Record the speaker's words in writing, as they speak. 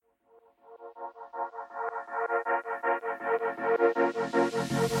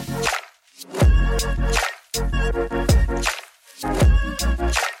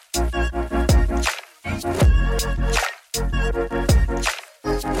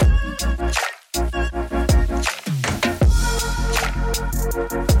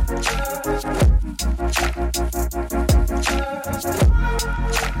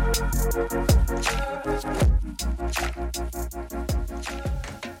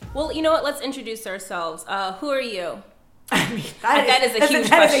Well, you know what? Let's introduce ourselves. Who are you? I mean, that is a huge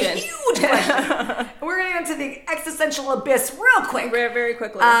question. That is a huge question. We're going to get into the existential abyss real quick. Very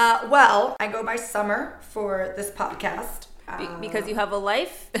quickly. Well, I go by Summer for this podcast. Because you have a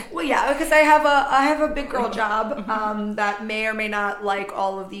life? Well, yeah, because I have a big girl job that may or may not like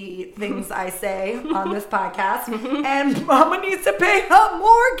all of the things I say on this podcast. And Mama needs to pay her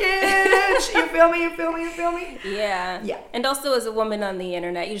mortgage. You feel me? Yeah. And also as a woman on the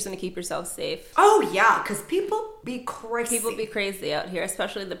internet, you just want to keep yourself safe. Oh, yeah, because people be crazy. People be crazy out here,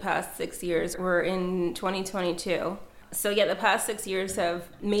 especially the past 6 years. We're in 2022. So yeah, the past 6 years have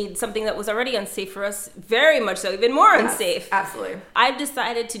made something that was already unsafe for us very much so, even more unsafe. Absolutely. I've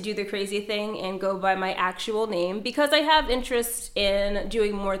decided to do the crazy thing and go by my actual name because I have interest in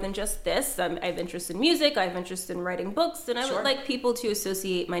doing more than just this. I have interest in music, I have interest in writing books, and I would like people to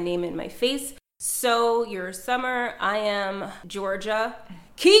associate my name and my face. So you're Summer, I am Georgia.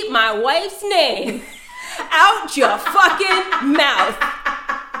 Keep my wife's name out your fucking mouth.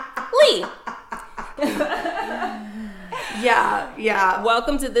 Lee. Yeah.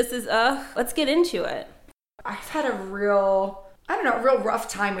 Welcome to This Is Let's get into it. I've had a real rough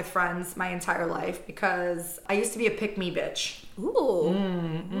time with friends my entire life because I used to be a pick-me bitch. Ooh.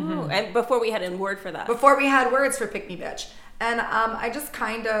 And before we had a word for that. Before we had words for pick-me bitch. And I just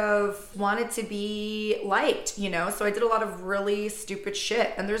kind of wanted to be liked, you know? So I did a lot of really stupid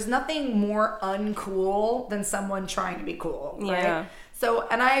shit. And there's nothing more uncool than someone trying to be cool, right? Yeah. So,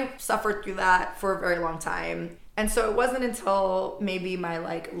 and I suffered through that for a very long time. And so it wasn't until maybe my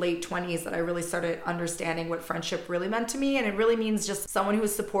late 20s that I really started understanding what friendship really meant to me. And it really means just someone who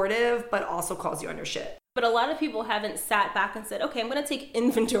is supportive, but also calls you on your shit. But a lot of people haven't sat back and said, okay, I'm going to take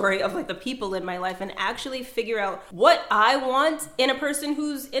inventory of the people in my life and actually figure out what I want in a person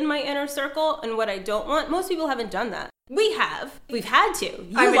who's in my inner circle and what I don't want. Most people haven't done that. We have. We've had to.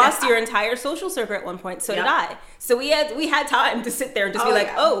 You lost your entire social circle at one point. So did I. So we had time to sit there and just be what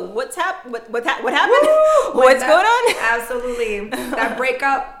happened? What's going on? Absolutely. That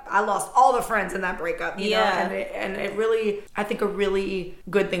breakup, I lost all the friends in that breakup. You know? And it really, I think a really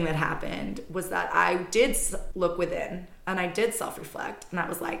good thing that happened was that I did look within and I did self-reflect. And I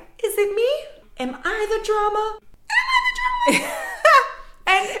was like, is it me? Am I the drama?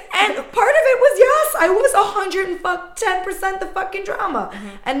 And part of it was, yes, I was 110% the fucking drama. Mm-hmm.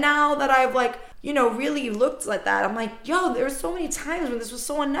 And now that I've really looked like that, I'm like, yo, there were so many times when this was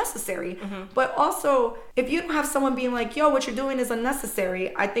so unnecessary. Mm-hmm. But also, if you don't have someone being like, yo, what you're doing is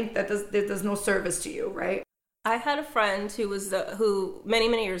unnecessary, I think that there's no service to you, right? I had a friend who many,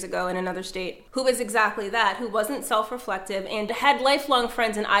 many years ago in another state, who was exactly that, who wasn't self-reflective and had lifelong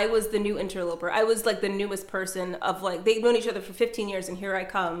friends, and I was the new interloper. I was the newest person of they've known each other for 15 years and here I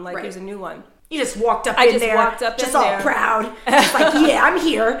come, here's a new one. You just walked up in there, just all proud. Just yeah, I'm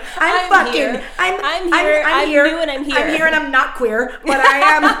here. I'm here. I'm here. New and I'm here. I'm here and I'm not queer, but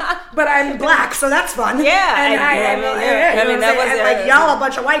I'm black, so that's fun. Yeah. And that was y'all a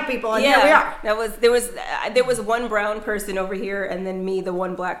bunch of white people, and here we are. There was one brown person over here, and then me, the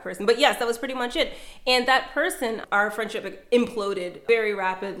one black person. But yes, that was pretty much it. And that person, our friendship imploded very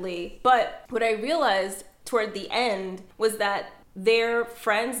rapidly. But what I realized toward the end was that their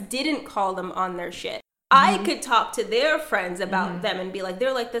friends didn't call them on their shit. I could talk to their friends about them and be like,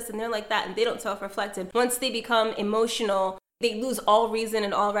 they're like this and they're like that, and they don't self-reflect. And once they become emotional, they lose all reason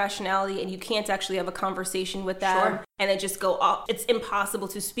and all rationality, and you can't actually have a conversation with them. Sure. And they just go off. It's impossible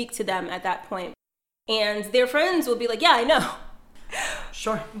to speak to them at that point. And their friends will be like, yeah, I know.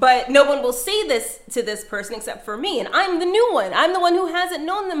 Sure. But no one will say this to this person except for me. And I'm the new one. I'm the one who hasn't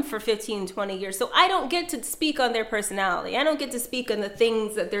known them for 15, 20 years. So I don't get to speak on their personality. I don't get to speak on the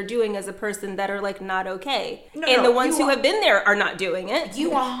things that they're doing as a person that are not okay. The ones who have been there are not doing it.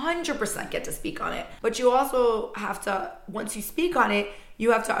 You 100% get to speak on it. But you also have to, once you speak on it,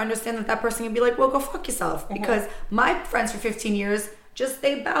 you have to understand that person can be like, well, go fuck yourself. Mm-hmm. Because my friends for 15 years,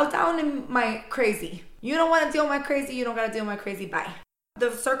 they bow down in my crazy. You don't want to deal with my crazy, you don't got to deal with my crazy, bye. The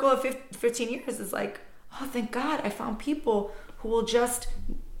circle of 15 years is oh, thank God, I found people who will just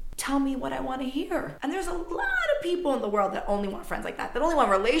tell me what I want to hear. And there's a lot of people in the world that only want friends like that only want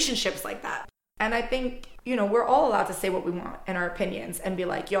relationships like that. And I think, we're all allowed to say what we want and our opinions and be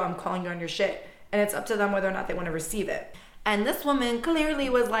like, yo, I'm calling you on your shit. And it's up to them whether or not they want to receive it. And this woman clearly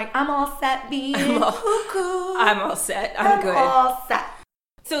was like, I'm all set being cuckoo. I'm all set. I'm good. all set.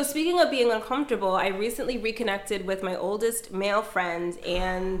 So speaking of being uncomfortable, I recently reconnected with my oldest male friend,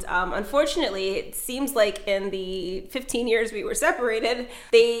 and unfortunately, it seems like in the 15 years we were separated,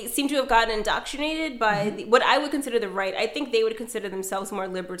 they seem to have gotten indoctrinated by what I would consider the right. I think they would consider themselves more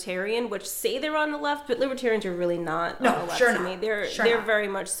libertarian, which say they're on the left, but libertarians are really not on the left to me. They're very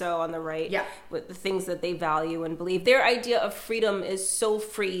much so on the right with the things that they value and believe. Their idea of freedom is so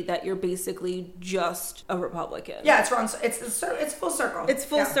free that you're basically just a Republican. Yeah, it's wrong. It's full circle. It's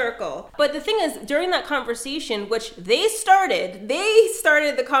full circle. But the thing is, during that conversation, which they started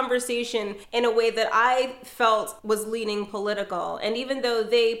the conversation in a way that I felt was leaning political. And even though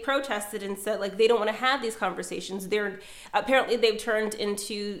they protested and said like they don't want to have these conversations, they've turned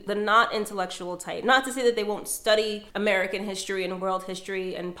into the not intellectual type. Not to say that they won't study American history and world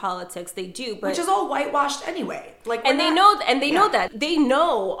history and politics. They do, but which is all whitewashed anyway. They know that. They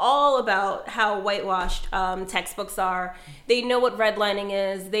know all about how whitewashed textbooks are. They know what redlining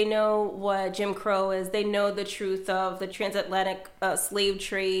is. They know what Jim Crow is. They know the truth of the transatlantic slave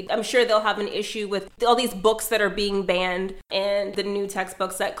trade. I'm sure they'll have an issue with all these books that are being banned and the new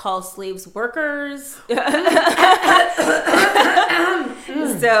textbooks that call slaves workers.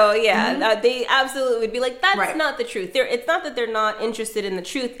 So yeah, they absolutely would be like, that's not the truth. It's not that they're not interested in the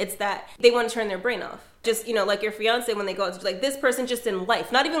truth. It's that they want to turn their brain off. Just, like your fiance when they go out, like this person just in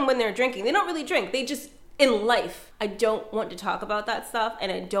life, not even when they're drinking. They don't really drink. They just in life. I don't want to talk about that stuff,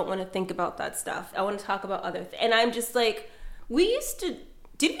 and I don't want to think about that stuff. I want to talk about other things. And I'm just like,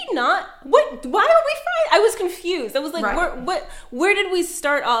 did we not? Why are we friends? I was confused. I was like, where did we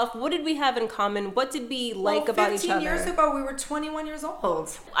start off? What did we have in common? What did we like about each other? 15 years ago, we were 21 years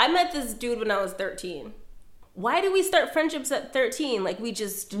old. I met this dude when I was 13. Why did we start friendships at 13? Like, we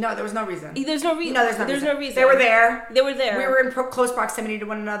just... No, there was no reason. There's no reason. No, there's no reason. They were there. They were there. We were in close proximity to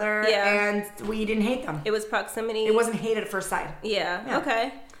one another, and we didn't hate them. It was proximity. It wasn't hate at first sight. Yeah.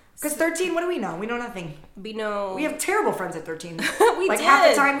 Okay. Because 13, what do we know? We know nothing. We have terrible friends at 13. We did. Half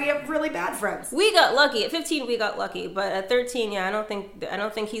the time we have really bad friends. We got lucky. At 15 we got lucky, but at 13, I don't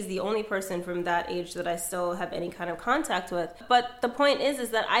think he's the only person from that age that I still have any kind of contact with. But the point is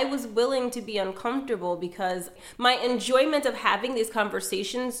that I was willing to be uncomfortable because my enjoyment of having these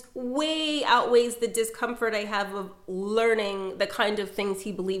conversations way outweighs the discomfort I have of learning the kind of things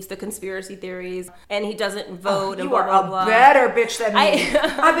he believes, the conspiracy theories, and he doesn't vote and blah, blah, blah. You are a better bitch than me.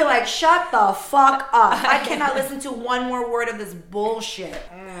 I'd be like, shut the fuck up. I cannot listen to one more word of this bullshit.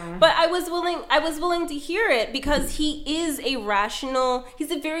 But I was willing to hear it because he's a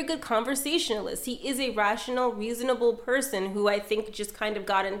very good conversationalist. He is a rational, reasonable person who I think just kind of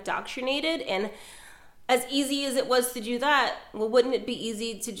got indoctrinated. And as easy as it was to do that, well, wouldn't it be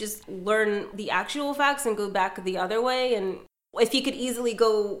easy to just learn the actual facts and go back the other way? And if he could easily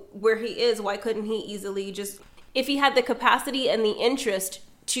go where he is, why couldn't he easily just, if he had the capacity and the interest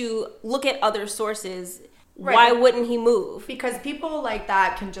to look at other sources, why wouldn't he move? Because people like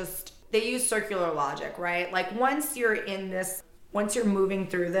that they use circular logic, right? Like once you're moving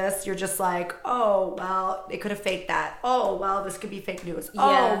through this, you're just like, oh, well, they could have faked that. Oh, well, this could be fake news.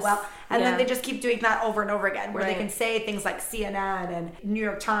 Yes. Oh, well. And then they just keep doing that over and over again, where they can say things like CNN and New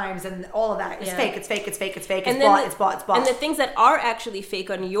York Times and all of that. It's fake, it's fake, it's fake, it's fake, it's bought. And the things that are actually fake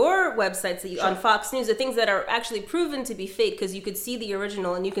on your websites, on Fox News, the things that are actually proven to be fake, because you could see the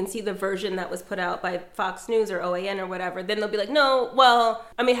original and you can see the version that was put out by Fox News or OAN or whatever, then they'll be like, no, well,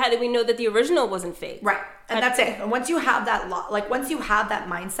 I mean, how did we know that the original wasn't fake? Right. And that's it. And once you have that once you have that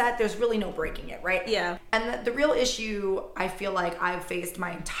mindset, there's really no breaking it, right? Yeah. And the real issue I feel like I've faced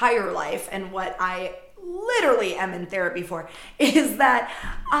my entire life, and what I literally am in therapy for, is that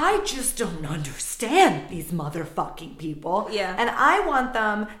I just don't understand these motherfucking people. Yeah. And I want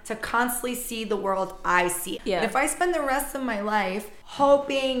them to constantly see the world I see. Yeah. And if I spend the rest of my life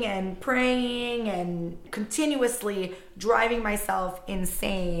hoping and praying and continuously driving myself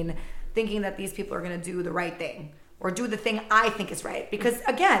insane, thinking that these people are going to do the right thing or do the thing I think is right, because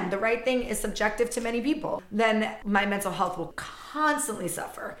again, the right thing is subjective to many people, then my mental health will constantly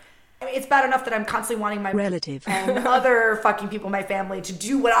suffer. I mean, it's bad enough that I'm constantly wanting my relative and other fucking people in my family to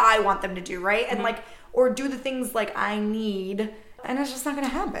do what I want them to do, right? And or do the things like I need, and it's just not going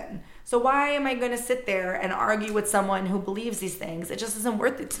to happen. So why am I going to sit there and argue with someone who believes these things? It just isn't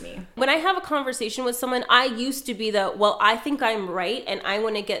worth it to me. When I have a conversation with someone, I used to be I think I'm right, and I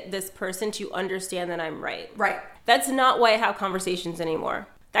want to get this person to understand that I'm right. Right. That's not why I have conversations anymore.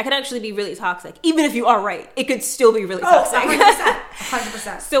 That could actually be really toxic. Even if you are right, it could still be really toxic.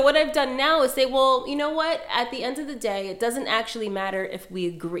 100%. So what I've done now is say, well, you know what? At the end of the day, it doesn't actually matter if we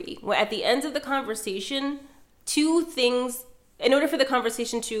agree. Well, at the end of the conversation, two things in order for the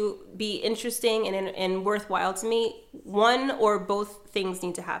conversation to be interesting and worthwhile to me, one or both things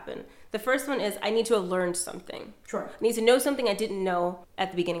need to happen. The first one is I need to have learned something. Sure. I need to know something I didn't know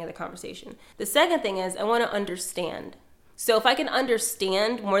at the beginning of the conversation. The second thing is I want to understand. So if I can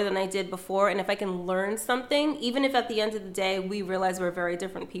understand more than I did before, and if I can learn something, even if at the end of the day we realize we're very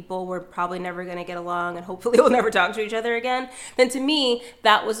different people, we're probably never going to get along, and hopefully we'll never talk to each other again, then to me,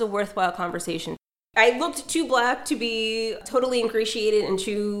 that was a worthwhile conversation. I looked too black to be totally ingratiated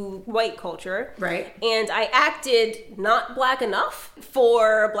into white culture. Right. And I acted not black enough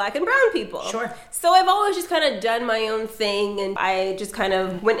for black and brown people. Sure. So I've always just kind of done my own thing, and I just kind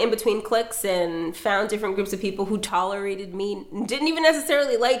of went in between cliques and found different groups of people who tolerated me, didn't even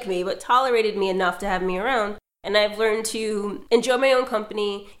necessarily like me, but tolerated me enough to have me around. And I've learned to enjoy my own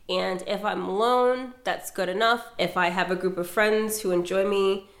company, and if I'm alone, that's good enough. If I have a group of friends who enjoy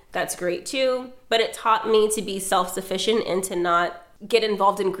me, that's great too. But it taught me to be self-sufficient and to not get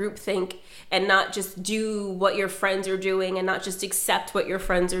involved in groupthink and not just do what your friends are doing and not just accept what your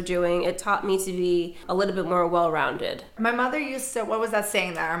friends are doing. It taught me to be a little bit more well-rounded. My mother used to, what was that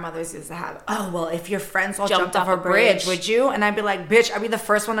saying that our mothers used to have? Oh, well, if your friends all jumped off a bridge, would you? And I'd be like, bitch, I'd be the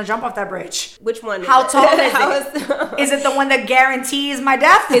first one to jump off that bridge. Which one? How tall is it? Is it the one that guarantees my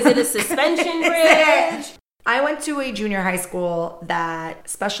death? Is it a suspension bridge? I went to a junior high school that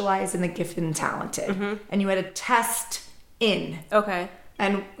specialized in the gifted and talented. And you had a test in. Okay.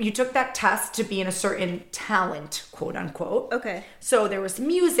 And you took that test to be in a certain talent, quote unquote. Okay. So there was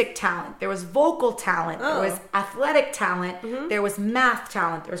music talent, there was vocal talent, there was athletic talent, there was math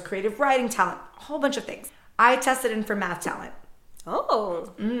talent, there was creative writing talent, a whole bunch of things. I tested in for math talent.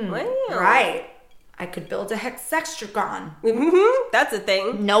 Oh, wow. Right. I could build a hexagon. That's a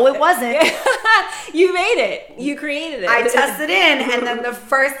thing. No, it wasn't. You made it. You created it. I tested in, and then the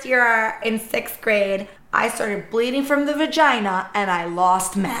first year in 6th grade, I started bleeding from the vagina, and I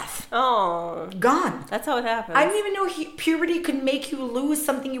lost math. Oh. Gone. That's how it happens. I didn't even know puberty could make you lose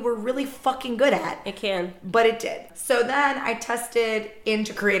something you were really fucking good at. It can. But it did. So then I tested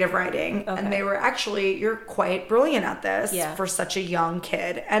into creative writing, and they were actually, you're quite brilliant at this for such a young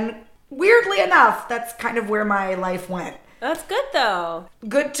kid. And weirdly enough, that's kind of where my life went. That's good, though.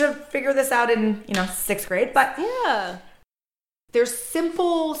 Good to figure this out in, 6th grade. But yeah, there's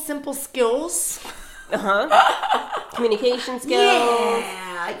simple skills. Communication skills.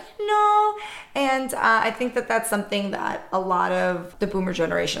 Yeah, and I think that that's something that a lot of the boomer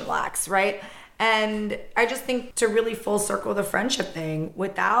generation lacks, right? And I just think to really full circle the friendship thing,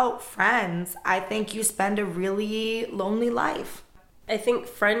 without friends, I think you spend a really lonely life. I think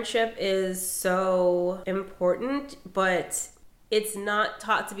friendship is so important, but it's not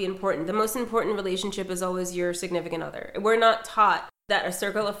taught to be important. The most important relationship is always your significant other. We're not taught that a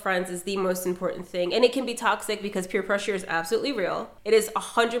circle of friends is the most important thing. And it can be toxic because peer pressure is absolutely real. It is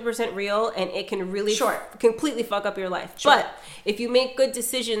 100% real, and it can really completely fuck up your life. Sure. But if you make good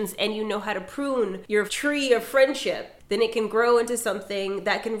decisions and you know how to prune your tree of friendship, then it can grow into something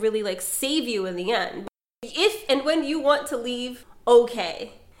that can really save you in the end. If and when you want to leave,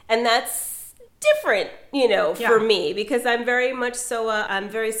 okay. And that's different, for me, because I'm very much so, I'm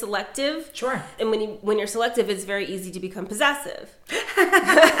very selective. Sure. And when you're selective, it's very easy to become possessive.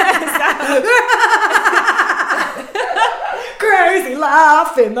 Crazy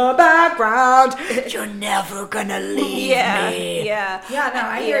laugh in the background. You're never gonna leave me. Yeah. Yeah, no,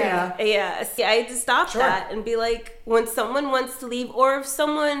 I hear you. Yeah. See, I had to stop that and be like, when someone wants to leave, or if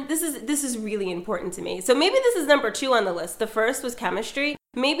someone, this is really important to me. So maybe this is number 2 on the list. The first was chemistry.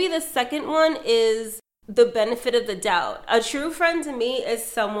 Maybe the second one is the benefit of the doubt. A true friend to me is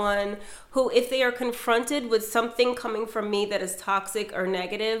someone who, if they are confronted with something coming from me that is toxic or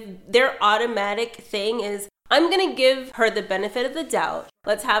negative, their automatic thing is, I'm going to give her the benefit of the doubt.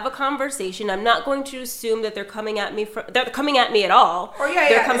 Let's have a conversation. I'm not going to assume that they're coming at me at all. Or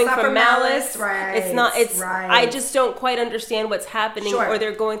they're coming from malice. Right. I just don't quite understand what's happening, or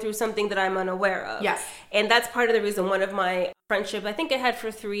they're going through something that I'm unaware of. Yes. And that's part of the reason one of my friendship, I think I had for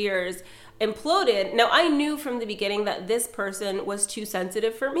 3 years, imploded. Now, I knew from the beginning that this person was too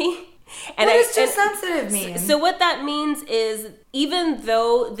sensitive for me. And what does too sensitive mean? So what that means is, even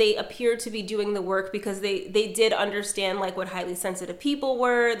though they appeared to be doing the work because they did understand what highly sensitive people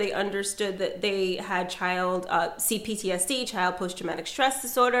were, they understood that they had CPTSD, child post-traumatic stress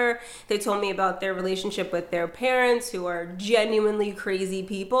disorder. They told me about their relationship with their parents, who are genuinely crazy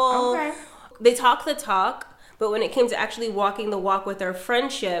people. Okay. They talk the talk, but when it came to actually walking the walk with their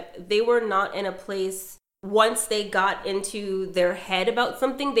friendship, they were not in a place. Once they got into their head about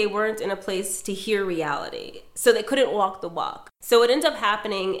something, they weren't in a place to hear reality. So they couldn't walk the walk. So what ends up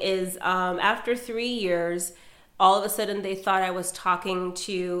happening is after 3 years, all of a sudden they thought I was talking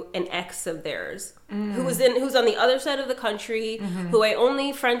to an ex of theirs who's on the other side of the country, who I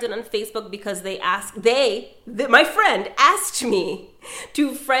only friended on Facebook because my friend asked me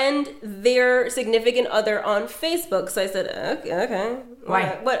to friend their significant other on Facebook. So I said, okay.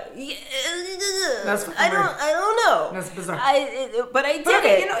 Why? What? That's I don't know. That's bizarre. But I did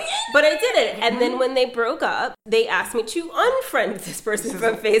it. But I did it. And then when they broke up, they asked me to unfriend this person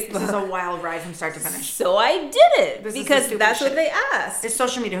from Facebook. This is a wild ride from start to finish. So I did it because that's what they asked. It's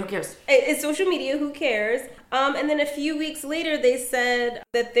social media. Who cares? It's social media. Who cares? And then a few weeks later, they said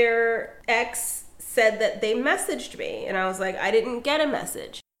that their ex said that they messaged me. And I was like, I didn't get a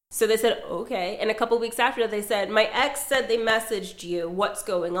message. So they said, okay. And a couple weeks after that, they said, my ex said they messaged you. What's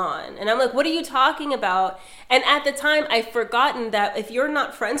going on? And I'm like, what are you talking about? And at the time, I'd forgotten that if you're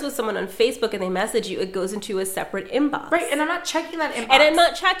not friends with someone on Facebook and they message you, it goes into a separate inbox. Right, and I'm not checking that inbox. And I'm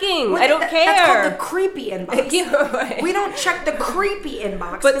not checking. I don't care. That's called the creepy inbox. Yeah, right. We don't check the creepy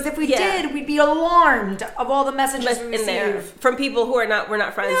inbox, because if we did, we'd be alarmed of all the messages we in there receive. From people who we're not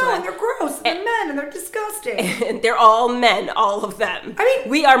friends with. No, and they're gross. They're men, and they're disgusting. And they're all men, all of them. I mean,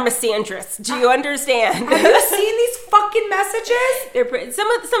 we are misandrous. Do you understand? Have you seen these fucking messages? They're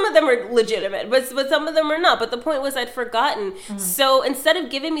some of them are legitimate, but some of them are not. But the point was, I'd forgotten. So instead of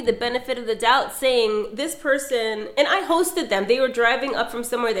giving me the benefit of the doubt, saying this person, and I hosted them. They were driving up from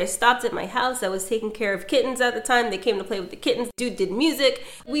somewhere. They stopped at my house. I was taking care of kittens at the time. They came to play with the kittens. Dude did music.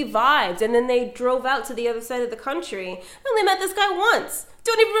 We vibed, and then they drove out to the other side of the country. I only met this guy once.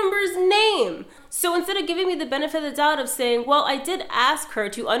 Don't even remember his name. So instead of giving me the benefit of the doubt of saying, well, I did ask her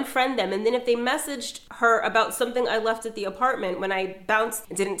to unfriend them, and then if they messaged her about something I left at the apartment when I bounced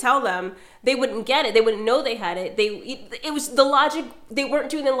and didn't tell them, they wouldn't get it. They wouldn't know they had it. It was the logic. They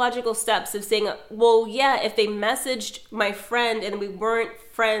weren't doing the logical steps of saying, well, yeah, if they messaged my friend and we weren't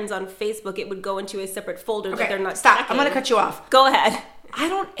friends on Facebook, it would go into a separate folder that they're not stop. checking. I'm going to cut you off. Go ahead. I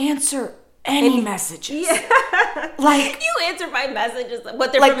don't answer any messages. Yeah. Like, you answer my messages,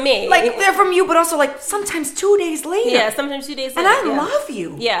 what they're like, from me. Like, they're from you, but also, like, sometimes 2 days later. Yeah, sometimes 2 days later. And I love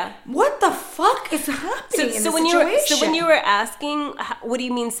you. Yeah. What the fuck is happening in this when situation? when you were asking, what do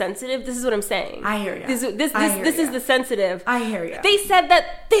you mean sensitive? This is what I'm saying. I hear you. This is the sensitive. I hear you. They said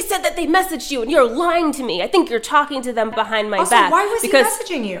that they messaged you, and you're lying to me. I think you're talking to them behind my back. Why was he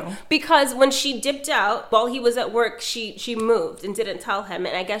messaging you? Because when she dipped out while he was at work, she moved and didn't tell him,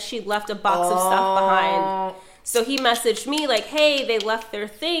 and I guess she left a box of stuff behind. So he messaged me like, hey, they left their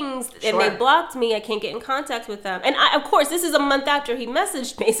things and they blocked me. I can't get in contact with them. And of course, this is a month after he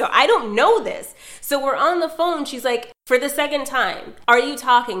messaged me, so I don't know this. So we're on the phone. She's like, for the second time, are you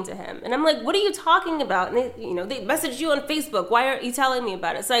talking to him? And I'm like, what are you talking about? And they messaged you on Facebook. Why aren't you telling me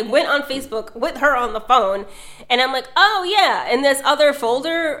about it? So I went on Facebook with her on the phone, and I'm like, oh yeah, in this other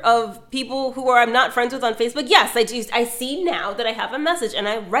folder of people who I'm not friends with on Facebook, yes, I see now that I have a message, and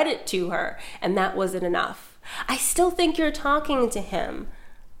I read it to her, and that wasn't enough. I still think you're talking to him.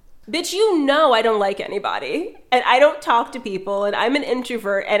 Bitch, you know I don't like anybody, and I don't talk to people, and I'm an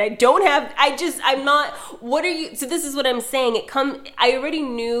introvert, and I'm not, what are you, so this is what I'm saying, I already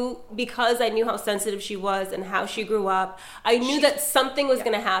knew, because I knew how sensitive she was and how she grew up, I knew that something was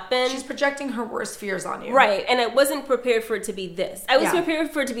going to happen. She's projecting her worst fears on you. Right, and I wasn't prepared for it to be this. I was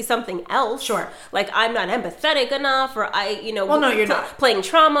prepared for it to be something else. Sure. Like, I'm not empathetic enough, or well, no, you're not. Playing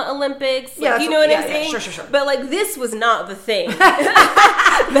Trauma Olympics. Yeah, like, you know what I'm saying? Sure. But, like, this was not the thing.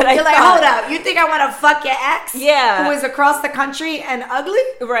 You're like, hold up, you think I want to fuck your ex? Yeah. Who is across the country and ugly?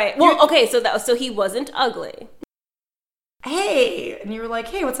 Right. Well, okay, so he wasn't ugly. Hey. And you were like,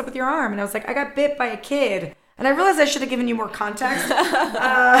 hey, what's up with your arm? And I was like, I got bit by a kid. And I realized I should have given you more context.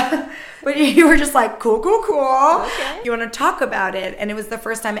 But you were just like, cool. Okay. You want to talk about it? And it was the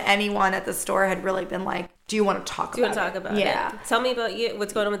first time anyone at the store had really been like, do you want to talk about it? Yeah. Tell me about you.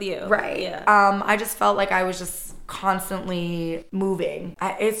 What's going on with you? Right. Yeah. I just felt like I was just constantly moving.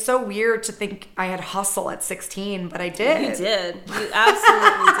 It's so weird to think I had hustle at 16, but I did. You did. You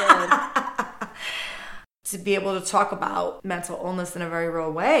absolutely did. To be able to talk about mental illness in a very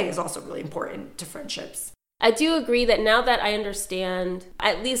real way is also really important to friendships. I do agree that now that I understand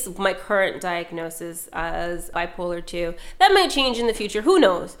at least my current diagnosis as bipolar 2, that might change in the future. Who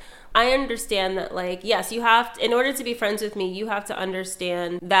knows? I understand that, like, yes, you have to, in order to be friends with me, you have to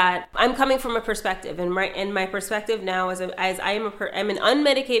understand that I'm coming from a perspective, and my perspective now is I'm an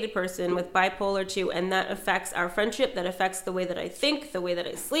unmedicated person with bipolar 2, and that affects our friendship, that affects the way that I think, the way that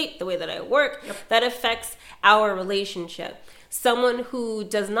I sleep, the way that I work, that affects our relationship. Someone who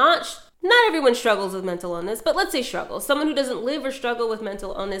does not everyone struggles with mental illness, but let's say struggles. Someone who doesn't live or struggle with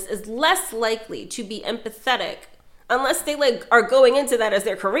mental illness is less likely to be empathetic unless they like are going into that as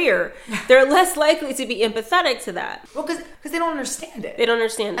their career, they're less likely to be empathetic to that. Well, because they don't understand it. They don't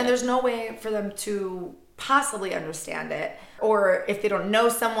understand it. And there's no way for them to possibly understand it. Or if they don't know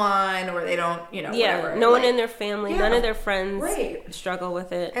someone, or they don't, whatever. No one in their family, none of their friends struggle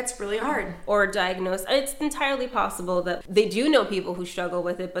with it. It's really hard. Or diagnose. It's entirely possible that they do know people who struggle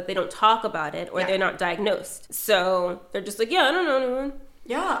with it, but they don't talk about it, or they're not diagnosed. So they're just like, I don't know anyone.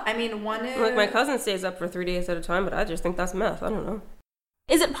 Yeah, I mean, one is... Like, my cousin stays up for 3 days at a time, but I just think that's meth. I don't know.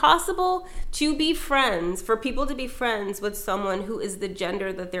 Is it possible for people to be friends with someone who is the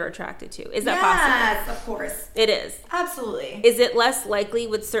gender that they're attracted to? Is that possible? Yes, of course. It is. Absolutely. Is it less likely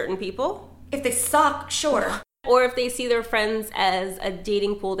with certain people? If they suck, sure. Or if they see their friends as a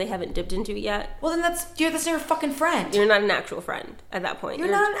dating pool they haven't dipped into yet? Well, then that's your fricking friend. You're not an actual friend at that point. You're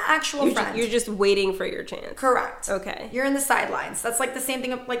not an actual friend. You're just waiting for your chance. Correct. Okay. You're in the sidelines. That's like the same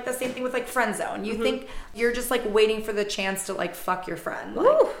thing with like friend zone. You think you're just like waiting for the chance to like fuck your friend.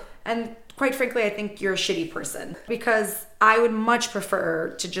 Like, and quite frankly, I think you're a shitty person, because I would much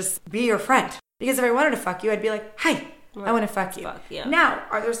prefer to just be your friend. Because if I wanted to fuck you, I'd be like, "Hi, I want to fuck you." Now,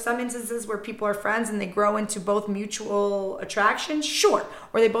 are there some instances where people are friends and they grow into both mutual attraction? Sure.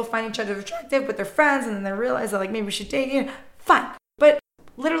 Or they both find each other attractive, but they're friends, and then they realize that like maybe we should date. Fine. But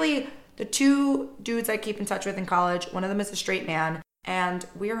literally, the two dudes I keep in touch with in college, one of them is a straight man, and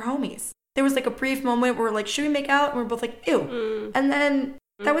we are homies. There was like a brief moment where we're like, should we make out? And we're both like, ew. And then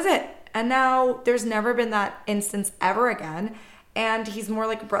that was it. And now there's never been that instance ever again. And he's more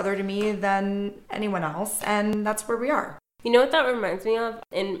like a brother to me than anyone else. And that's where we are. You know what that reminds me of?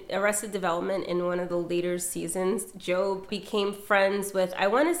 In Arrested Development, in one of the later seasons, Job became friends with, I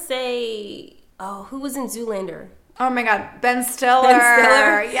want to say, who was in Zoolander? Oh my God, Ben Stiller.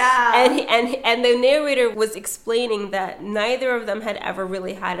 Yeah. And the narrator was explaining that neither of them had ever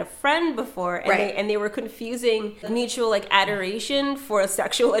really had a friend before, and they were confusing mutual like adoration for a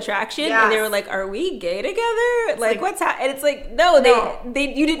sexual attraction, and they were like, "Are we gay together? Like what's happening?" And it's like, no.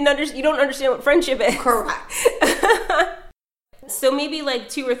 You don't understand what friendship is. Correct. So maybe like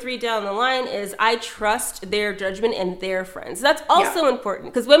 2 or 3 down the line is I trust their judgment and their friends. That's also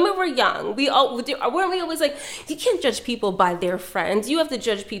important, because when we were young, weren't we always like, you can't judge people by their friends. You have to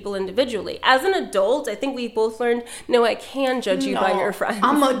judge people individually. As an adult, I think we both learned, no, I can judge you by your friends.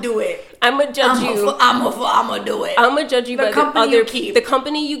 I'm gonna do it. I'm gonna judge you. I'm gonna do it. I'm gonna judge you by the company you keep. The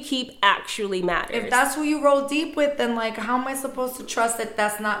company you keep actually matters. If that's who you roll deep with, then like, how am I supposed to trust that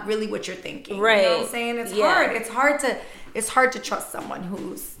that's not really what you're thinking? Right. You know what I'm saying? It's hard. It's hard to trust someone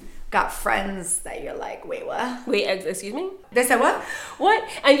who's got friends that you're like, wait, what? Wait, excuse me? They said what? What?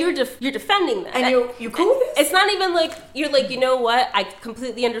 And you're defending that. And you cool with this? It's not even like, you're like, you know what? I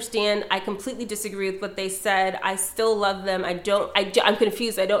completely understand. I completely disagree with what they said. I still love them. I'm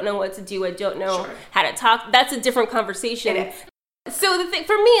confused. I don't know what to do. I don't know how to talk. That's a different conversation. It is. So the thing,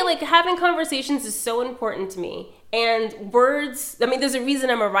 for me, like having conversations is so important to me. And words, I mean, there's a reason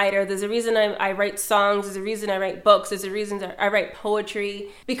I'm a writer. There's a reason I write songs. There's a reason I write books. There's a reason I write poetry,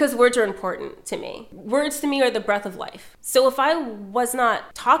 because words are important to me. Words to me are the breath of life. So if I was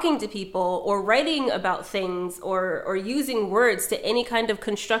not talking to people or writing about things or using words to any kind of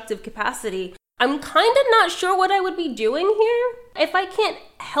constructive capacity, I'm kind of not sure what I would be doing here. If I can't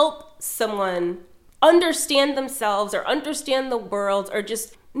help someone understand themselves or understand the world or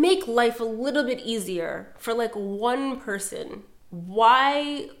just make life a little bit easier for like one person,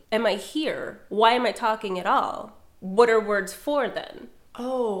 why am I here? Why am I talking at all? What are words for then?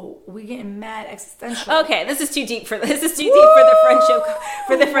 Oh, we getting mad existential. Okay, this is too deep for the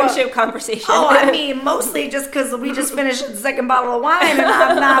friendship conversation. Oh, I mean, mostly just because we just finished the second bottle of wine and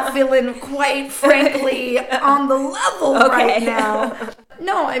I'm not feeling quite frankly on the level right now.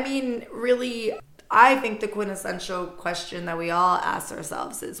 No, I mean, really, I think the quintessential question that we all ask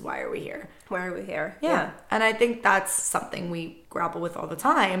ourselves is, why are we here? Why are we here? Yeah. And I think that's something we grapple with all the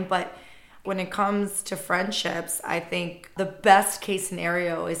time. But when it comes to friendships, I think the best case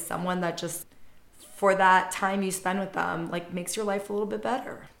scenario is someone that just, for that time you spend with them, like makes your life a little bit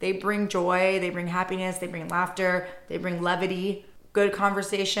better. They bring joy, they bring happiness, they bring laughter, they bring levity, good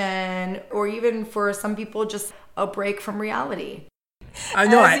conversation, or even for some people, just a break from reality. I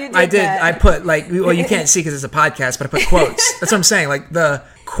know I did. I put like, well, you can't see because it's a podcast, but I put quotes. That's what I'm saying. Like the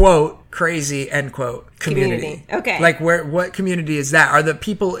quote, crazy, end quote, community. Okay. Like what community is that? Are the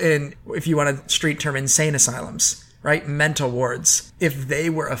people in, if you want a street term, insane asylums, right? Mental wards. If they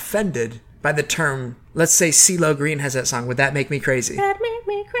were offended by the term, let's say CeeLo Green has that song, would that make me crazy? That make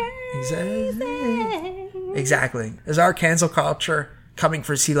me crazy. Exactly. Is our cancel culture coming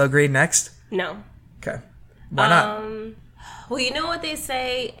for CeeLo Green next? No. Okay. Why not? Well, you know what they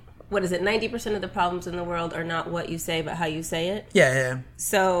say, what is it? 90% of the problems in the world are not what you say, but how you say it. Yeah.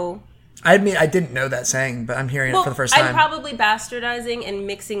 So... I mean, I didn't know that saying, but I'm hearing it for the first time. I'm probably bastardizing and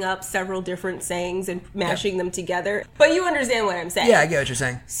mixing up several different sayings and mashing them together. But you understand what I'm saying. Yeah, I get what you're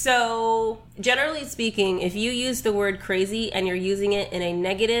saying. So, generally speaking, if you use the word crazy and you're using it in a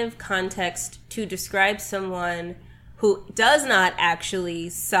negative context to describe someone who does not actually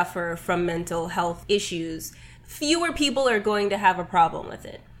suffer from mental health issues, fewer people are going to have a problem with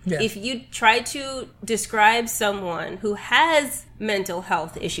it. Yeah. If you try to describe someone who has mental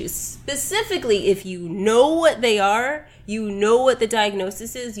health issues, specifically if you know what they are, you know what the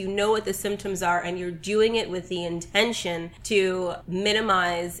diagnosis is, you know what the symptoms are, and you're doing it with the intention to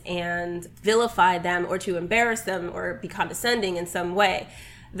minimize and vilify them or to embarrass them or be condescending in some way,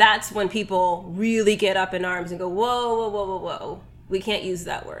 that's when people really get up in arms and go, whoa. We can't use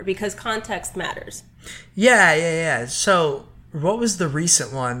that word because context matters. Yeah. So... what was the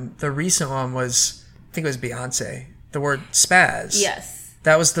recent one? The recent one was, I think it was Beyonce. The word spaz. Yes.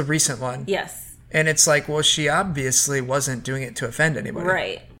 That was the recent one. Yes. And it's like, well, she obviously wasn't doing it to offend anybody.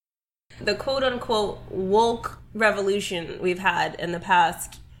 Right. The quote-unquote woke revolution we've had in the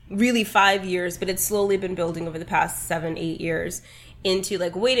past, really 5 years, but it's slowly been building over the past 7-8 years, into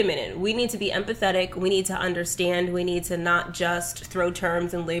like, wait a minute, we need to be empathetic, we need to understand, we need to not just throw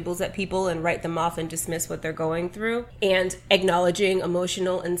terms and labels at people and write them off and dismiss what they're going through, and acknowledging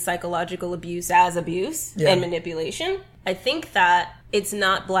emotional and psychological abuse as abuse and manipulation. I think that it's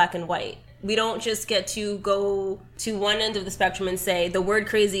not black and white. We don't just get to go to one end of the spectrum and say the word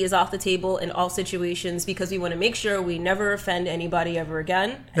crazy is off the table in all situations because we want to make sure we never offend anybody ever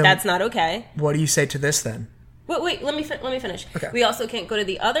again. Then that's not okay. What do you say to this then? Wait, let me finish. Okay. We also can't go to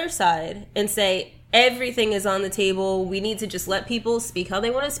the other side and say everything is on the table. We need to just let people speak how they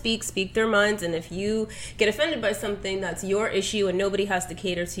want to speak their minds, and if you get offended by something, that's your issue and nobody has to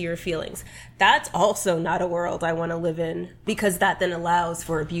cater to your feelings. That's also not a world I want to live in, because that then allows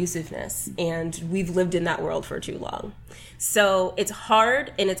for abusiveness, and we've lived in that world for too long. So it's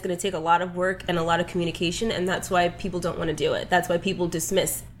hard, and it's going to take a lot of work and a lot of communication, and that's why people don't want to do it. That's why people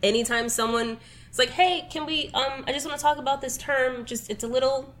dismiss. Anytime someone... it's like, hey, can we, I just want to talk about this term. It's a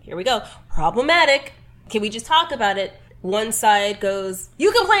little, here we go, problematic. Can we just talk about it? One side goes,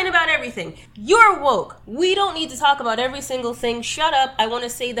 you complain about everything. You're woke. We don't need to talk about every single thing. Shut up. I want to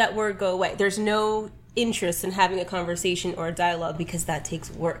say that word, go away. There's no interest in having a conversation or a dialogue because that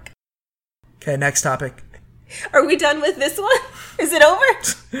takes work. Okay, next topic. Are we done with this one? Is it over?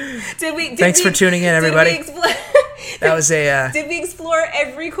 Thanks for tuning in, everybody. That was a. Did we explore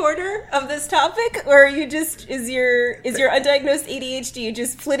every corner of this topic, or are you just is your undiagnosed ADHD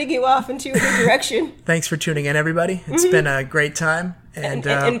just flitting you off into a new direction? Thanks for tuning in, everybody. It's been a great time. And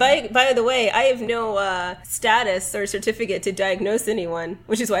by the way, I have no status or certificate to diagnose anyone,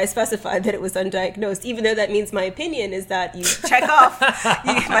 which is why I specified that it was undiagnosed, even though that means my opinion is that you check off,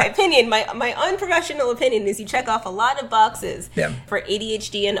 my unprofessional opinion is you check off a lot of boxes for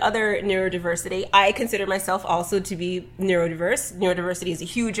ADHD and other neurodiversity. I consider myself also to be neurodiverse. Neurodiversity is a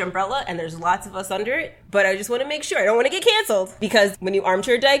huge umbrella, and there's lots of us under it, but I just want to make sure I don't want to get canceled, because when you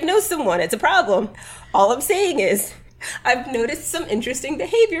armchair diagnose someone, it's a problem. All I'm saying is... I've noticed some interesting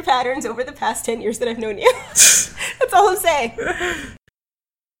behavior patterns over the past 10 years that I've known you. That's all I'm saying.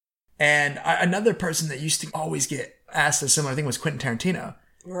 And another person that used to always get asked a similar thing was Quentin Tarantino.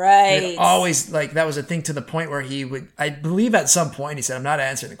 Right. Always, like, that was a thing to the point where he would, I believe at some point he said, I'm not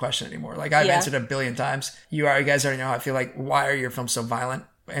answering the question anymore. Like, I've answered it a billion times. You guys already know how I feel. Like, why are your films so violent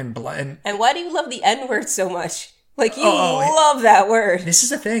and blood? And why do you love the N-word so much? Like, you love that word. This is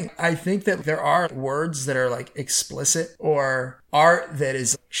the thing. I think that there are words that are, like, explicit or art that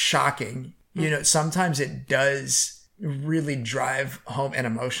is shocking. You know, sometimes it does really drive home an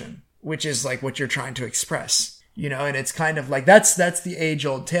emotion, which is, like, what you're trying to express. You know, and it's kind of like, that's the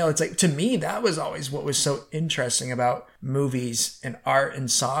age-old tale. It's like, to me, that was always what was so interesting about movies and art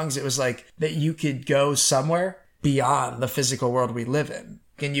and songs. It was like that you could go somewhere beyond the physical world we live in.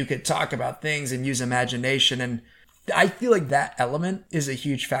 And you could talk about things and use imagination, and I feel like that element is a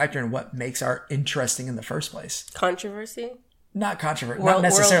huge factor in what makes art interesting in the first place. Controversy? Not controversy. Not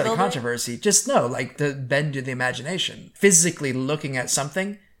necessarily controversy. Just like the bend to the imagination. Physically looking at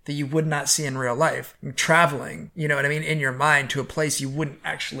something that you would not see in real life. Traveling, you know what I mean, in your mind to a place you wouldn't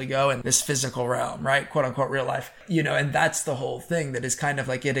actually go in this physical realm, right? Quote unquote real life. You know, and that's the whole thing that is kind of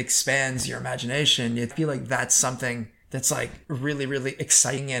like, it expands your imagination. You feel like that's something that's like really, really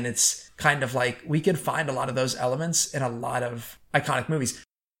exciting, and it's kind of like we could find a lot of those elements in a lot of iconic movies.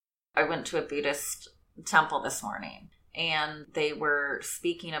 I went to a Buddhist temple this morning, and they were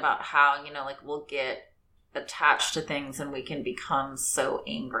speaking about how, you know, like we'll get attached to things and we can become so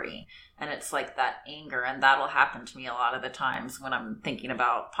angry. And it's like that anger, and that'll happen to me a lot of the times when I'm thinking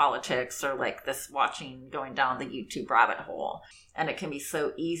about politics or like this going down the YouTube rabbit hole. And it can be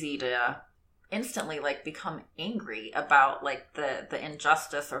so easy to instantly like become angry about like the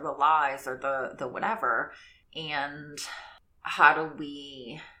injustice or the lies or the whatever. And how do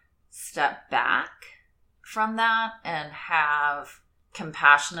we step back from that and have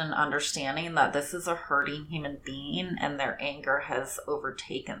compassion and understanding that this is a hurting human being and their anger has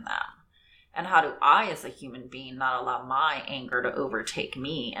overtaken them? And how do I, as a human being, not allow my anger to overtake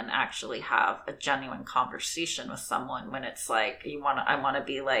me and actually have a genuine conversation with someone when it's like, I want to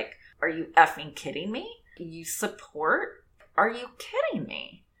be like, are you effing kidding me? You support? Are you kidding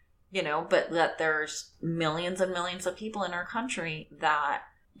me? You know, but that there's millions and millions of people in our country that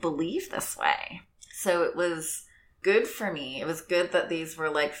believe this way. So it was good for me. It was good that these were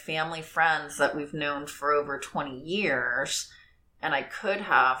like family friends that we've known for over 20 years. And I could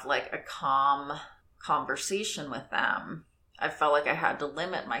have like a calm conversation with them. I felt like I had to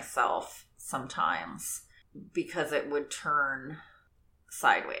limit myself sometimes because it would turn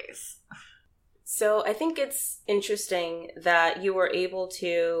sideways. So I think it's interesting that you were able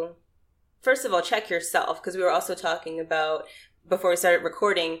to, first of all, check yourself, because we were also talking about, before we started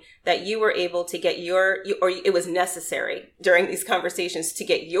recording, that you were able to get it was necessary during these conversations to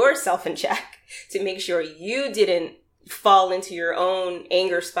get yourself in check, to make sure you didn't fall into your own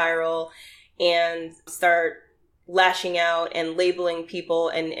anger spiral and start lashing out and labeling people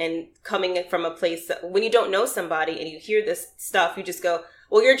and coming from a place that when you don't know somebody and you hear this stuff, you just go,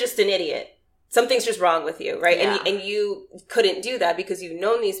 well, you're just an idiot. Something's just wrong with you, right? Yeah. And you couldn't do that because you've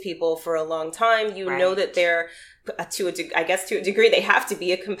known these people for a long time. You know that they're, to a degree, they have to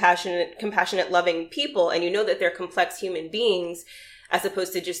be a compassionate, loving people. And you know that they're complex human beings, as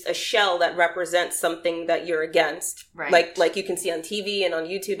opposed to just a shell that represents something that you're against. Right. Like you can see on TV and on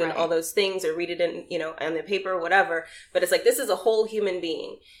YouTube and all those things, or read it in, on the paper or whatever. But it's like, this is a whole human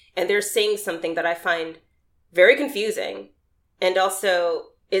being. And they're saying something that I find very confusing and also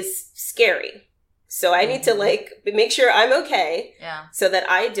is scary. So I need to like make sure I'm okay, so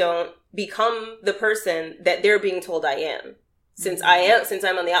that I don't become the person that they're being told I am. Since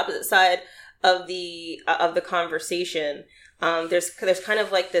I'm on the opposite side of the conversation, there's kind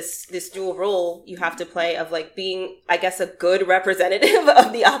of like this dual role you have to play of like being, I guess, a good representative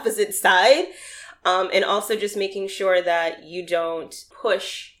of the opposite side, and also just making sure that you don't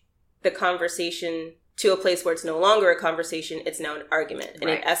push the conversation to a place where it's no longer a conversation, it's now an argument, and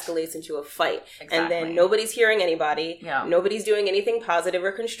it escalates into a fight. Exactly. And then nobody's hearing anybody, nobody's doing anything positive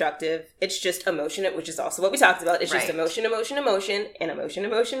or constructive. It's just emotion, which is also what we talked about. It's just emotion, and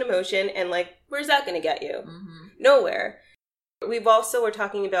emotion, and like, where's that going to get you? Nowhere. We've also, we're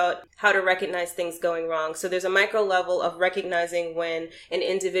talking about how to recognize things going wrong. So there's a micro level of recognizing when an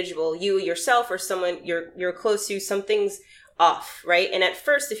individual, you yourself or someone you're close to, something's off, right? And at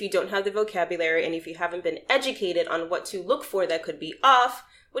first, if you don't have the vocabulary and if you haven't been educated on what to look for that could be off,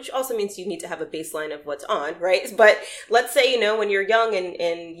 which also means you need to have a baseline of what's on, right? But let's say, when you're young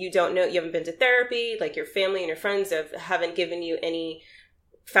and you don't know, you haven't been to therapy, like your family and your friends haven't given you any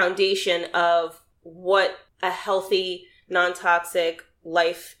foundation of what a healthy, non-toxic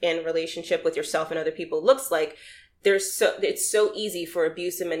life and relationship with yourself and other people looks like. It's so easy for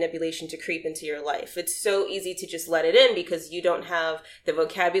abuse and manipulation to creep into your life. It's so easy to just let it in because you don't have the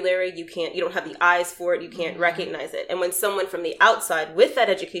vocabulary, you don't have the eyes for it, you can't recognize it. And when someone from the outside with that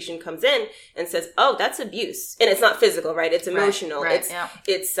education comes in and says, "Oh, that's abuse," and it's not physical, right? It's emotional. It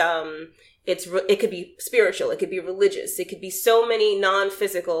could be spiritual, it could be religious, it could be so many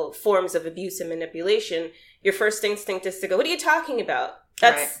non-physical forms of abuse and manipulation. Your first instinct is to go, "What are you talking about?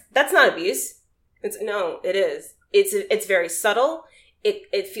 That's not abuse." It is. It's very subtle.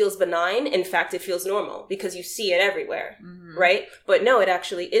 It feels benign. In fact, it feels normal because you see it everywhere, right? But no, it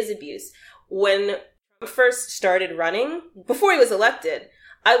actually is abuse. When Trump first started running, before he was elected,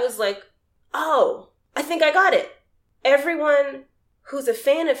 I was like, oh, I think I got it. Everyone who's a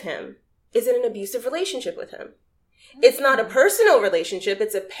fan of him is in an abusive relationship with him. It's not a personal relationship,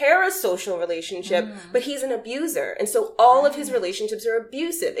 it's a parasocial relationship, but he's an abuser. And so all of his relationships are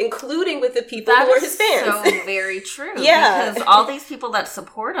abusive, inclung with the people who are his fans. That is so very true. Because all these people that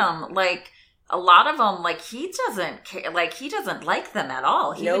support him, like, a lot of them, like, he doesn't care, like, he doesn't like them at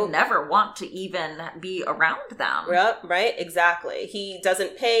all. He would never want to even be around them. Yep, right, exactly. He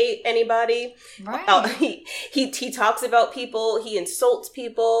doesn't pay anybody. Right. He talks about people, he insults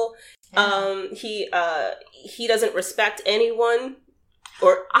people. Yeah. He doesn't respect anyone.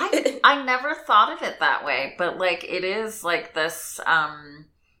 Or I never thought of it that way, but like it is like this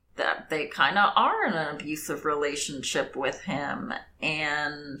that they kind of are in an abusive relationship with him,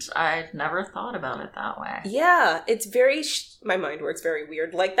 and I'd never thought about it that way. Yeah, it's very my mind works very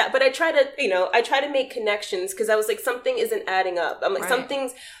weird like that, but I try to make connections, because I was like, something isn't adding up. I'm like,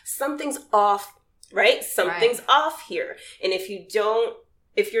 something's off, right? Something's off here. And if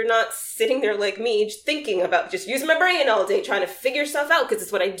you're not sitting there like me, just thinking about, just using my brain all day, trying to figure stuff out, because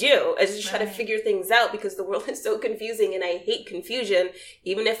it's what I do. I just try to figure things out, because the world is so confusing, and I hate confusion.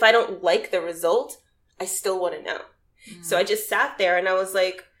 Even if I don't like the result, I still want to know. So I just sat there and I was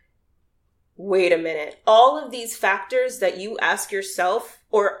like, wait a minute. All of these factors that you ask yourself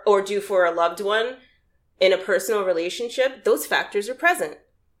or do for a loved one in a personal relationship, those factors are present.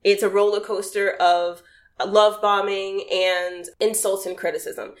 It's a roller coaster of love bombing and insults and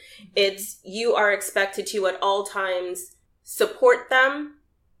criticism. It's, you are expected to at all times support them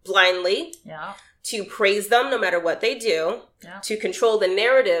blindly, to praise them no matter what they do, to control the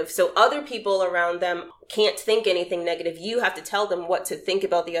narrative so other people around them can't think anything negative. You have to tell them what to think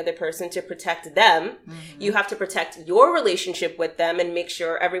about the other person to protect them. You have to protect your relationship with them and make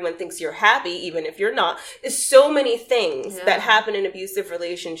sure everyone thinks you're happy, even if you're not. There's so many things that happen in abusive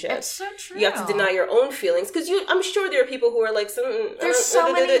relationships. It's so true. You have to deny your own feelings, because I'm sure there are people who are like, there's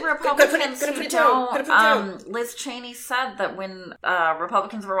so many Republicans who don't. Liz Cheney said that when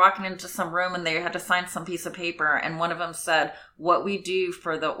Republicans were walking into some room and they had to sign some piece of paper, and one of them said, "What we do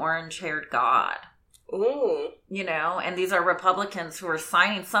for the orange-haired God." Ooh. You know, and these are Republicans who are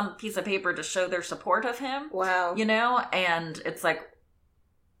signing some piece of paper to show their support of him. Wow. You know, and it's like,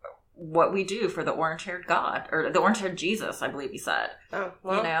 what we do for the orange-haired God, or the orange-haired Jesus, I believe he said. Oh,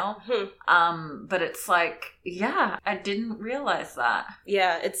 well. You know? But it's like, yeah, I didn't realize that.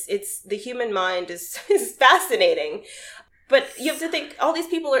 Yeah, it's the human mind is fascinating. But you have to think, all these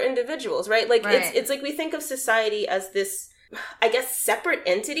people are individuals, right? Like, it's like we think of society as this, I guess, separate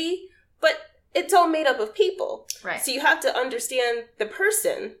entity, but it's all made up of people. Right. So you have to understand the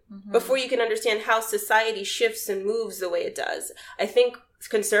person before you can understand how society shifts and moves the way it does. I think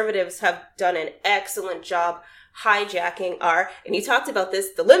conservatives have done an excellent job hijacking and you talked about this,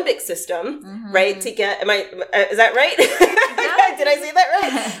 the limbic system, right? To get, is that right? Did I say that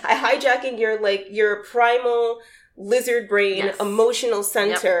right? Hijacking your primal lizard brain emotional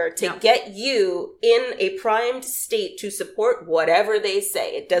center to get you in a primed state to support whatever they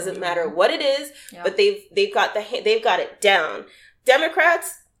say. It doesn't matter what it is, but they've got it down.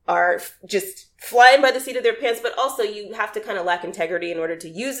 Democrats are just flying by the seat of their pants, but also you have to kind of lack integrity in order to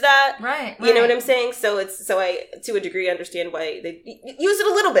use that. Right. You know what I'm saying? So I, to a degree, understand why they use it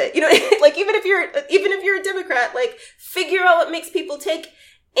a little bit. You know, like even if you're a Democrat, like figure out what makes people take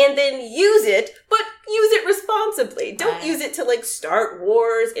and then use it, but use it responsibly. Don't use it to like start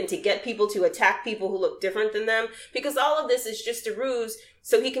wars and to get people to attack people who look different than them, because all of this is just a ruse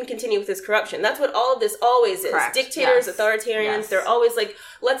so he can continue with his corruption. That's what all of this always is. Correct. Dictators, authoritarians, they're always like,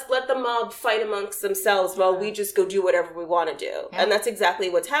 let's let the mob fight amongst themselves while we just go do whatever we want to do. Yeah. And that's exactly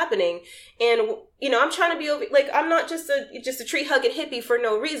what's happening. And, you know, I'm trying to be like, I'm not just a tree-hugging hippie for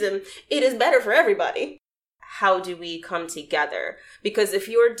no reason. It is better for everybody. How do we come together? Because if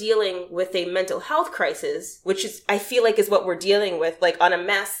you're dealing with a mental health crisis, which is, I feel like is what we're dealing with, like on a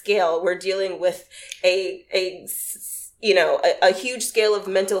mass scale, we're dealing with a huge scale of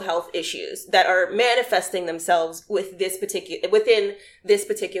mental health issues that are manifesting themselves within this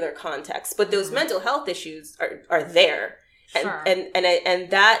particular context. But those mental health issues are there. Sure. And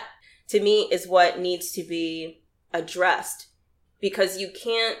that to me is what needs to be addressed, because you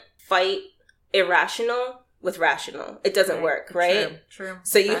can't fight irrational with rational. It doesn't work, right? True.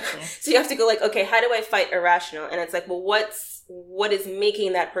 So you have to go like, okay, how do I fight irrational? And it's like, well, what is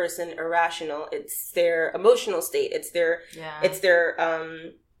making that person irrational? It's their emotional state. It's their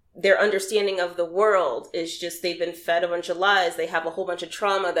understanding of the world is just, they've been fed a bunch of lies. They have a whole bunch of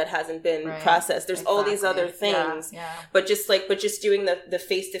trauma that hasn't been processed. There's all these other things. Yeah. But just doing the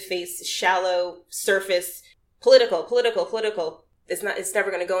face-to-face, shallow, surface, political. It's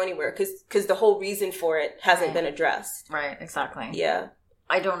never going to go anywhere because the whole reason for it hasn't been addressed. Right, exactly. Yeah.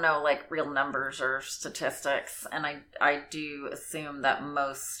 I don't know like real numbers or statistics, and I do assume that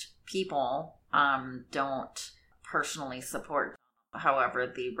most people don't personally support,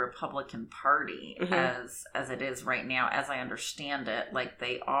 however, the Republican Party as it is right now, as I understand it, like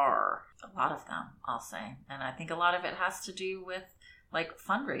they are, a lot of them, I'll say. And I think a lot of it has to do with like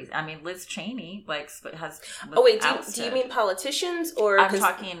fundraising. I mean, Liz Cheney has. Oh wait, do you mean politicians or? I'm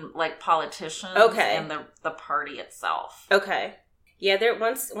talking like politicians. Okay. And the party itself. Okay. Yeah,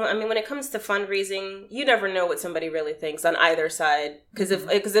 when it comes to fundraising, you never know what somebody really thinks on either side. Because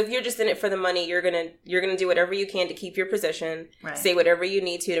if you're just in it for the money, you're gonna do whatever you can to keep your position, Right. say whatever you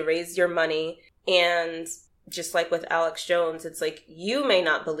need to raise your money, and just like with Alex Jones, it's like you may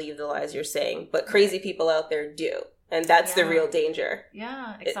not believe the lies you're saying, but crazy people out there do, and that's the real danger.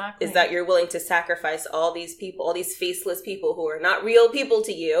 Yeah, exactly. Is that you're willing to sacrifice all these people, all these faceless people who are not real people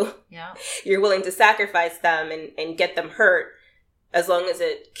to you. Yeah, you're willing to sacrifice them and get them hurt, as long as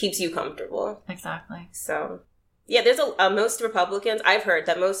it keeps you comfortable. Exactly. So, yeah, there's most Republicans, I've heard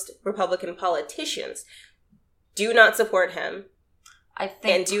that most Republican politicians do not support him. I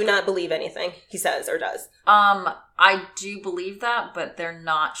think, and do not believe anything he says or does. I do believe that, but they're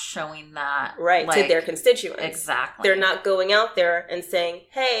not showing that to their constituents. Exactly. They're not going out there and saying,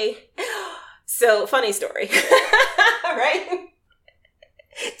 "Hey, so funny story," right?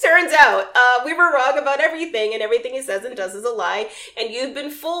 Turns out we were wrong about everything, and everything he says and does is a lie, and you've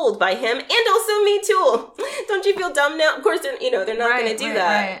been fooled by him, and also me too. Don't you feel dumb now? Of course, they're not going to do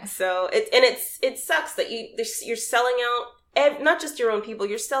that. Right. So it sucks that you're selling out not just your own people.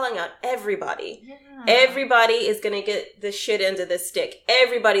 You're selling out everybody. Yeah. Everybody is going to get the shit end of the stick.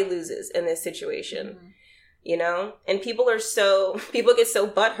 Everybody loses in this situation. Mm-hmm. You know, and people get so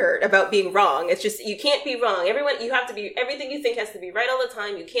butthurt about being wrong. It's just, you can't be wrong. Everything you think has to be right all the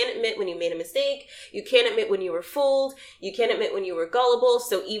time. You can't admit when you made a mistake. You can't admit when you were fooled. You can't admit when you were gullible.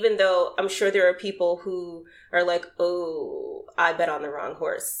 So even though I'm sure there are people who are like, oh, I bet on the wrong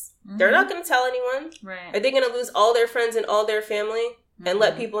horse. Mm-hmm. They're not going to tell anyone. Right. Are they going to lose all their friends and all their family and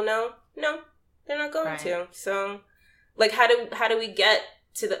let people know? No, they're not going to. So like, how do we get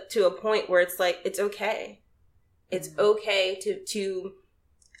to a point where it's like, it's okay. It's okay to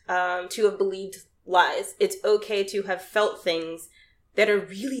have believed lies. It's okay to have felt things that are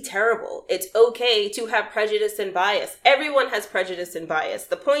really terrible. It's okay to have prejudice and bias. Everyone has prejudice and bias.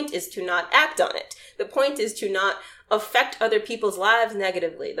 The point is to not act on it. The point is to not affect other people's lives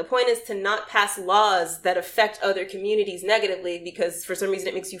negatively. The point is to not pass laws that affect other communities negatively because for some reason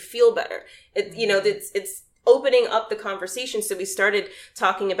it makes you feel better. It's opening up the conversation. So we started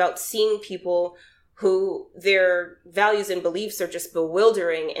talking about seeing people who their values and beliefs are just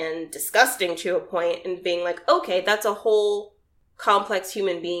bewildering and disgusting to a point, and being like, okay, that's a whole complex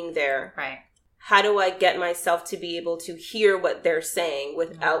human being there. Right. How do I get myself to be able to hear what they're saying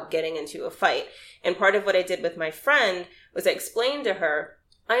without getting into a fight? And part of what I did with my friend was I explained to her,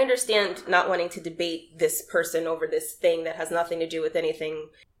 I understand not wanting to debate this person over this thing that has nothing to do with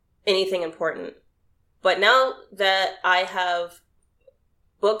anything important. But now that I have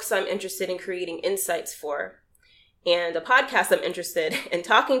books I'm interested in creating insights for, and a podcast I'm interested in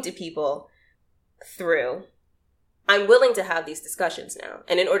talking to people through, I'm willing to have these discussions now.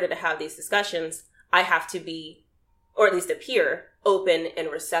 And in order to have these discussions, I have to be, or at least appear, open and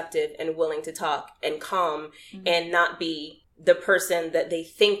receptive and willing to talk and calm and not be the person that they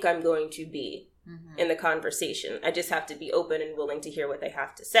think I'm going to be in the conversation. I just have to be open and willing to hear what they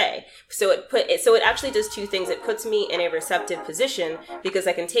have to say. So it actually does two things. It puts me in a receptive position because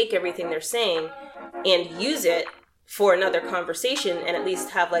I can take everything they're saying and use it for another conversation and at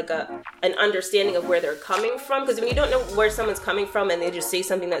least have like an understanding of where they're coming from. Because when you don't know where someone's coming from and they just say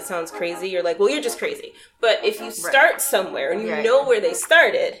something that sounds crazy, you're like, well, you're just crazy. But if you start somewhere and you know where they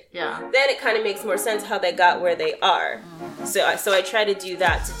started, then it kind of makes more sense how they got where they are. So I try to do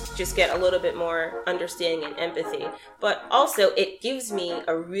that to just get a little bit more understanding and empathy. But also it gives me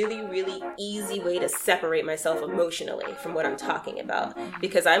a really, really easy way to separate myself emotionally from what I'm talking about,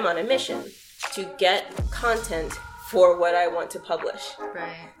 because I'm on a mission to get content for what I want to publish.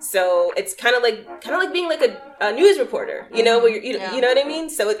 Right. So it's kind of like being like a news reporter, you know, where you know what I mean?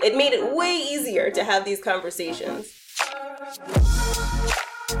 So it made it way easier to have these conversations.